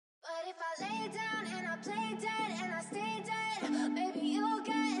if I lay down and I play dead and I stay dead, maybe you'll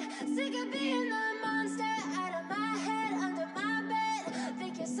get sick of being the monster out of my head, under my bed.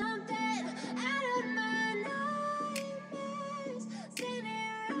 Think you're something out of my nightmares,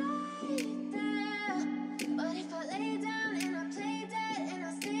 standing right there. But if I lay down and I play dead and I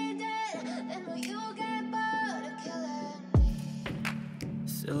stay dead, then will you get bored of killing me?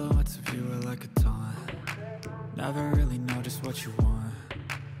 Silhouettes of you are like a taunt. Never really know just what you want.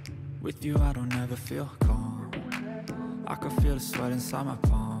 With you I don't ever feel calm. I can feel the sweat inside my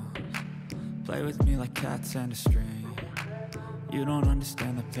palms. Play with me like cats and a string. You don't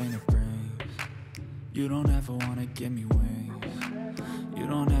understand the pain it brings. You don't ever wanna give me wings. You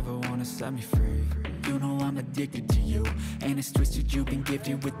don't ever wanna set me free. You know I'm addicted to you, and it's twisted, you've been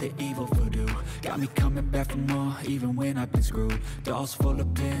gifted with the evil voodoo. Got me coming back for more, even when I've been screwed. Dolls full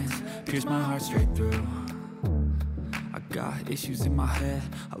of pins, pierce my heart straight through. I got issues in my head,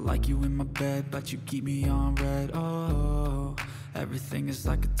 I like you in my bed, but you keep me on red. Oh, everything is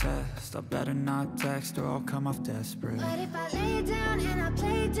like a test, I better not text or I'll come off desperate. But if I lay down and I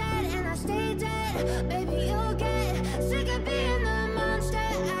play dead and I stay dead, maybe you'll get sick of being the monster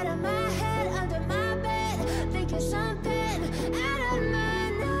out of my head, under my bed. Think you're something out of my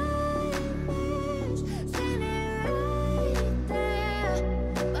nightmares, standing right there.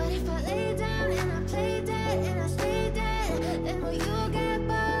 But if I lay down and I play dead and I stay dead, then will you get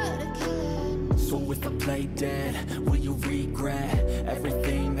bored of killing me? So if I play dead, will you regret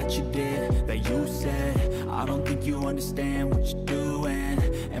everything that you did, that you said? I don't think you understand what you're doing,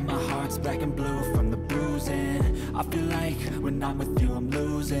 and my heart's black and blue from the bruising. I feel like when I'm with you I'm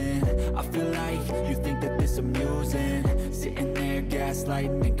losing. I feel like you think that this amusing, sitting there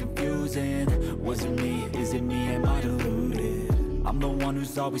gaslighting and confusing. Was it me? Is it me? Am I deluded? I'm the one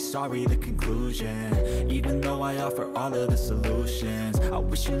who's always sorry, the conclusion, even though I offer all of the solutions. I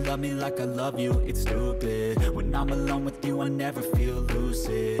wish you loved me like I love you, it's stupid. When I'm alone with you I never feel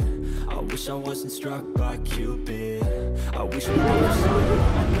lucid. I wish I wasn't struck by Cupid. I wish we never saw you,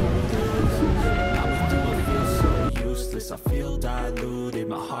 I knew this. When I'm with you I feel so useless, I feel diluted,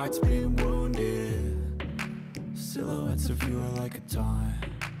 my heart's been wounded. Silhouettes of you are like a taunt.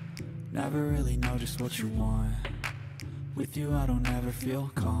 Never really know just what you want. With you I don't ever feel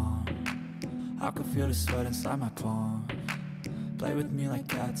calm. I can feel the sweat inside my palms. Play with me like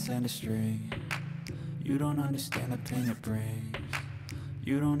cats and a string. You don't understand the pain it brings.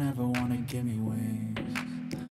 You don't ever wanna give me wings.